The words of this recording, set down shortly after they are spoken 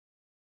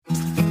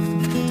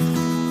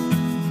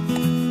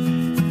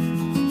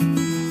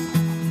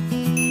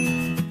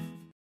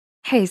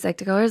Hey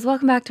Psych2Goers,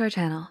 welcome back to our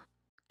channel.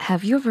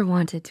 Have you ever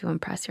wanted to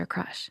impress your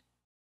crush?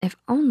 If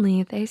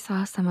only they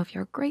saw some of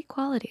your great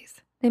qualities,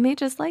 they may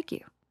just like you.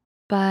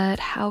 But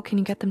how can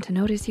you get them to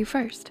notice you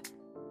first?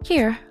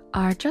 Here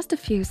are just a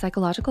few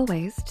psychological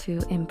ways to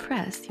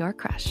impress your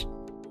crush.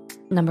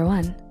 Number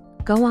 1,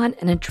 go on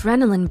an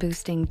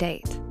adrenaline-boosting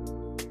date.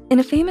 In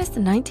a famous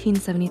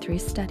 1973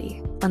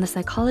 study on the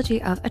psychology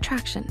of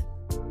attraction,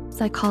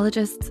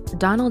 psychologists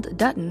Donald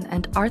Dutton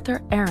and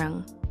Arthur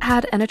Arung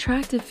had an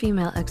attractive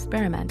female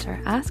experimenter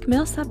ask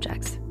male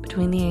subjects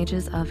between the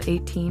ages of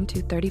 18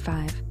 to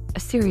 35 a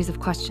series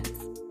of questions.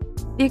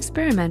 The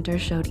experimenter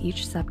showed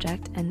each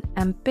subject an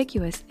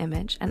ambiguous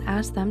image and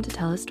asked them to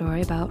tell a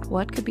story about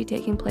what could be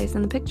taking place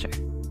in the picture.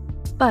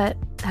 But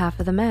half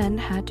of the men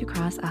had to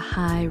cross a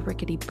high,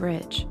 rickety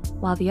bridge,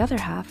 while the other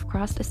half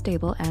crossed a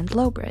stable and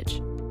low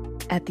bridge.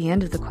 At the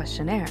end of the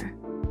questionnaire,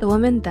 the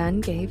woman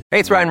then gave... Hey,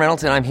 it's Ryan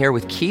Reynolds, and I'm here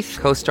with Keith,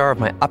 co-star of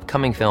my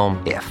upcoming film,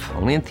 If,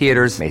 only in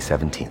theaters May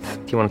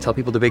 17th. Do you want to tell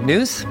people the big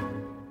news?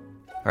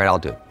 All right, I'll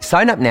do it.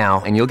 Sign up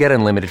now and you'll get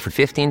unlimited for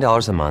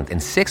 $15 a month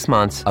and 6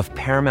 months of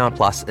Paramount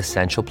Plus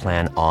Essential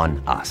Plan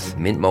on us.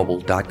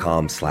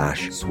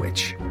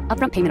 MintMobile.com/switch.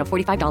 Upfront payment of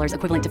 $45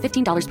 equivalent to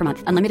 $15 per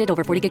month. Unlimited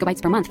over 40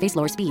 gigabytes per month. Face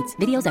lower speeds.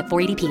 Videos at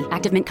 480p.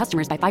 Active Mint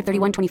customers by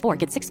 531.24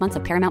 get 6 months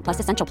of Paramount Plus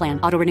Essential Plan.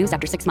 Auto renews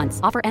after 6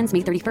 months. Offer ends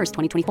May 31st,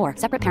 2024.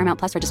 Separate Paramount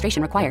Plus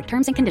registration required.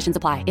 Terms and conditions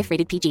apply if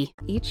rated PG.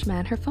 each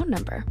man her phone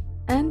number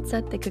and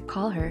said they could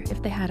call her if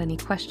they had any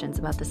questions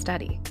about the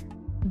study.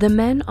 The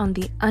men on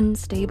the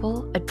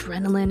unstable,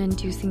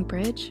 adrenaline-inducing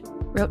bridge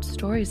wrote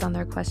stories on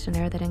their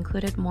questionnaire that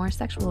included more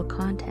sexual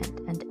content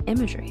and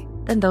imagery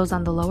than those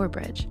on the lower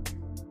bridge.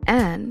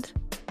 And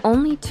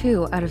only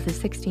 2 out of the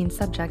 16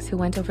 subjects who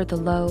went over the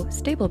low,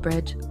 stable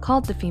bridge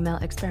called the female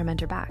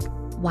experimenter back,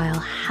 while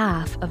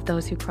half of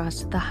those who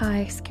crossed the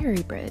high,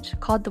 scary bridge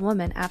called the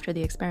woman after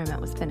the experiment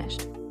was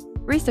finished.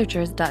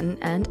 Researchers Dutton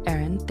and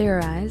Aaron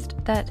theorized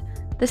that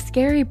the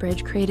scary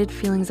bridge created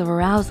feelings of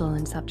arousal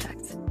in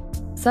subjects.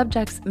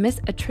 Subjects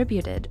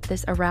misattributed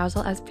this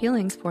arousal as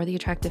feelings for the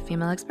attractive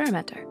female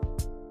experimenter.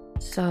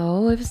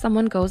 So if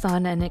someone goes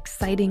on an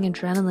exciting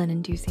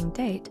adrenaline-inducing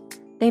date,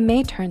 they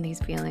may turn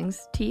these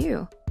feelings to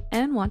you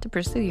and want to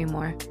pursue you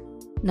more.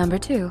 Number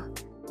 2,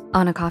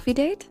 on a coffee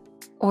date,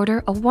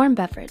 order a warm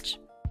beverage.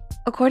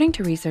 According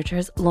to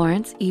researchers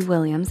Lawrence E.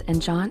 Williams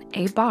and John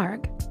A.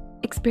 Barg,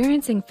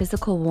 experiencing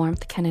physical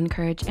warmth can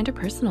encourage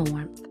interpersonal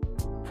warmth.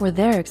 For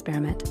their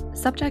experiment,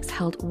 subjects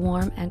held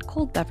warm and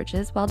cold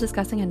beverages while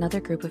discussing another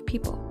group of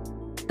people.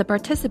 The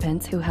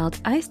participants who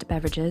held iced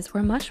beverages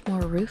were much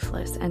more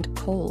ruthless and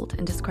cold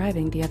in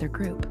describing the other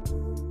group.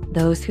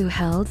 Those who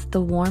held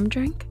the warm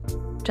drink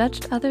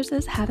judged others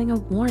as having a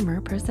warmer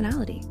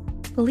personality,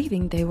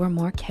 believing they were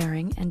more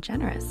caring and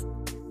generous.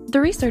 The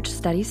research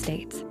study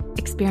states,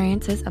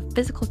 experiences of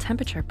physical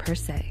temperature per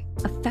se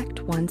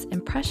affect one's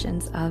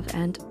impressions of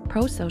and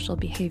pro-social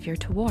behavior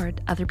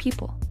toward other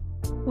people,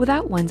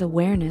 without one's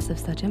awareness of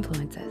such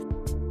influences.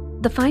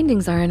 The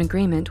findings are in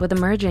agreement with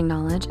emerging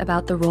knowledge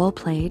about the role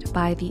played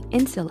by the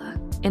insula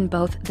in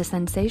both the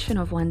sensation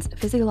of one's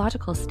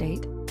physiological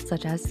state,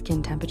 such as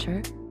skin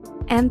temperature,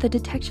 and the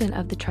detection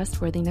of the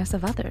trustworthiness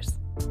of others.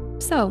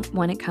 So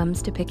when it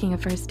comes to picking a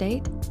first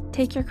date,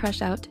 take your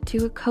crush out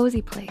to a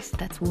cozy place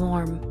that's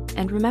warm,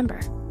 and remember,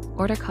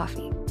 order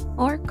coffee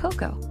or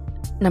cocoa.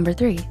 Number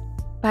 3,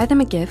 buy them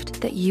a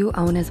gift that you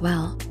own as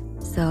well.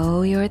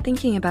 So you're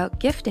thinking about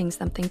gifting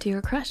something to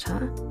your crush,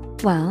 huh?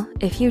 Well,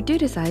 if you do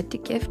decide to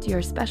gift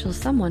your special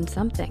someone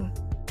something,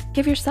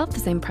 give yourself the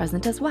same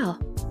present as well.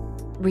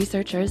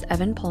 Researchers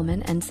Evan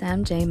Pullman and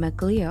Sam J.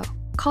 Maglio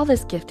call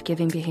this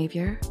gift-giving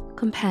behavior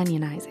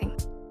companionizing.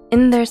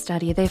 In their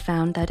study, they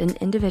found that an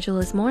individual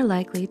is more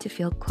likely to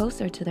feel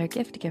closer to their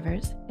gift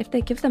givers if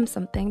they give them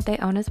something they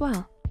own as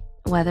well,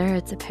 whether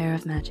it's a pair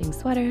of matching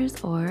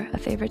sweaters or a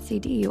favorite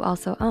CD you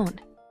also own.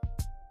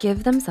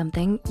 Give them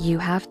something you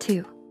have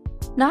too.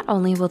 Not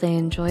only will they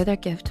enjoy their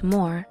gift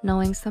more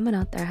knowing someone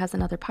out there has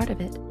another part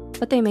of it,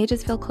 but they may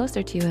just feel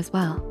closer to you as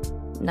well.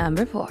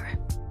 Number 4,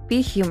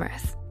 be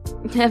humorous.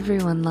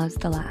 Everyone loves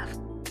to laugh,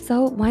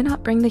 so why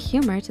not bring the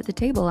humor to the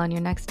table on your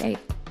next date?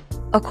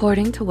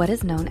 According to what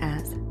is known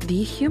as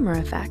the humor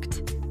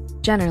effect,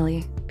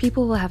 generally,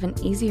 people will have an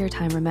easier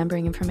time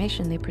remembering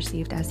information they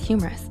perceived as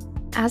humorous,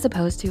 as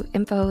opposed to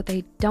info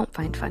they don't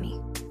find funny.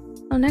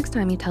 So next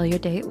time you tell your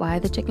date why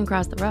the chicken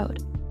crossed the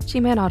road, she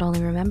may not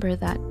only remember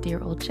that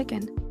dear old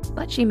chicken,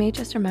 but she may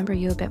just remember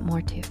you a bit more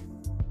too.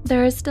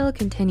 There is still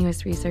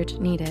continuous research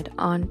needed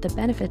on the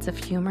benefits of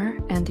humor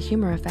and the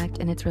humor effect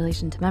in its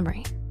relation to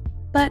memory.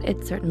 But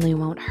it certainly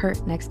won't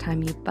hurt next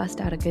time you bust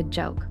out a good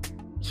joke.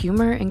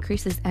 Humor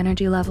increases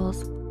energy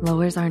levels,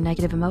 lowers our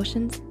negative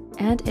emotions,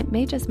 and it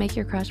may just make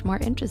your crush more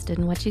interested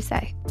in what you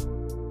say.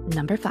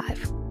 Number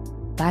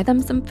 5, buy them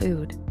some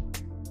food.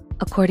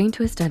 According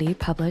to a study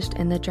published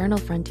in the journal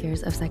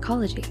Frontiers of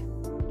Psychology,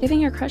 giving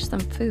your crush some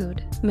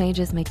food may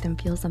just make them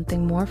feel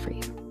something more for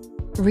you.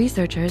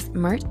 Researchers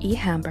Mert E.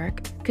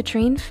 Hamburg,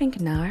 Katrine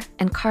Finknar,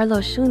 and Carlo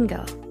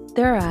Schungel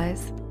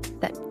theorize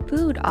that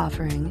food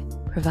offering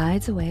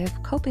provides a way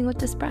of coping with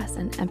distress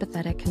and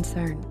empathetic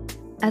concern,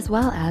 as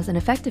well as an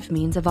effective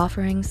means of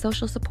offering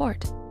social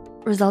support,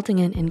 resulting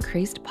in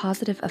increased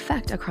positive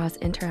effect across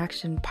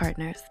interaction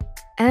partners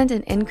and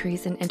an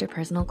increase in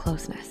interpersonal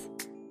closeness.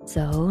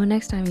 So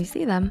next time you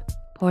see them,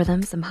 pour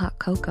them some hot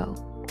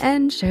cocoa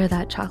and share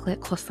that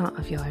chocolate croissant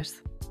of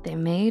yours. They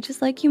may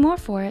just like you more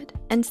for it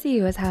and see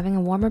you as having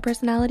a warmer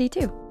personality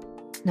too.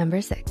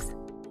 Number 6,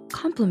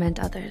 compliment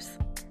others.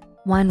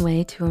 One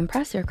way to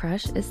impress your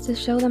crush is to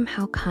show them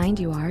how kind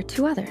you are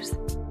to others.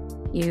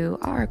 You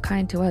are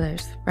kind to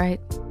others, right?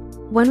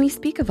 When we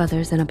speak of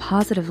others in a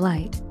positive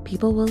light,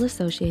 people will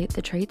associate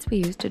the traits we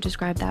use to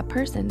describe that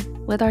person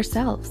with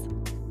ourselves.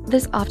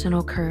 This often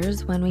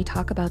occurs when we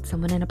talk about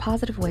someone in a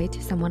positive way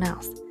to someone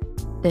else.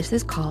 This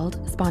is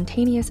called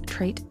spontaneous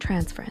trait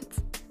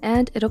transference,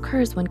 and it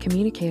occurs when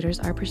communicators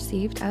are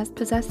perceived as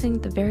possessing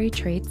the very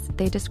traits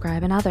they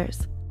describe in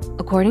others.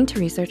 According to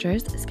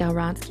researchers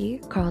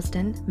Skowronski,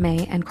 Carlston,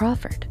 May, and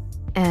Crawford,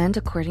 and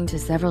according to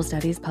several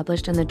studies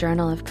published in the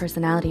Journal of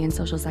Personality and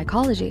Social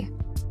Psychology,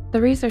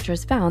 the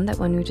researchers found that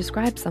when we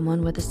describe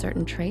someone with a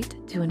certain trait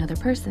to another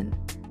person,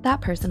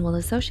 that person will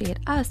associate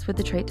us with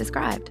the trait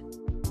described.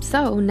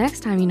 So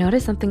next time you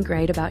notice something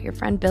great about your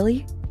friend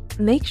Billy,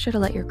 make sure to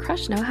let your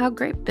crush know how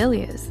great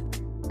Billy is.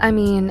 I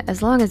mean,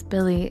 as long as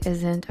Billy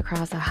isn't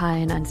across a high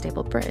and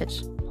unstable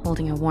bridge,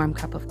 holding a warm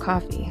cup of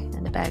coffee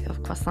and a bag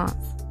of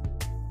croissants.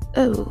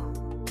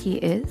 Oh, he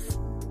is?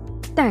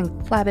 Dang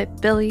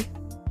flabbit, Billy.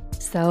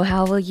 So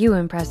how will you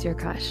impress your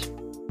crush?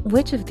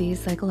 Which of these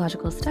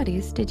psychological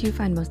studies did you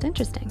find most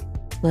interesting?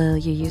 Will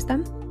you use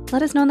them?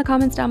 Let us know in the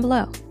comments down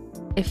below.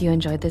 If you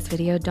enjoyed this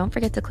video, don't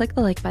forget to click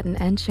the like button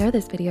and share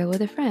this video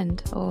with a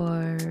friend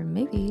or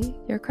maybe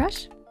your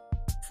crush.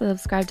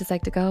 Subscribe to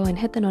Psych2Go and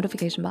hit the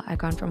notification bell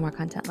icon for more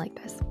content like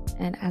this.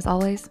 And as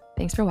always,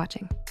 thanks for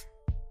watching.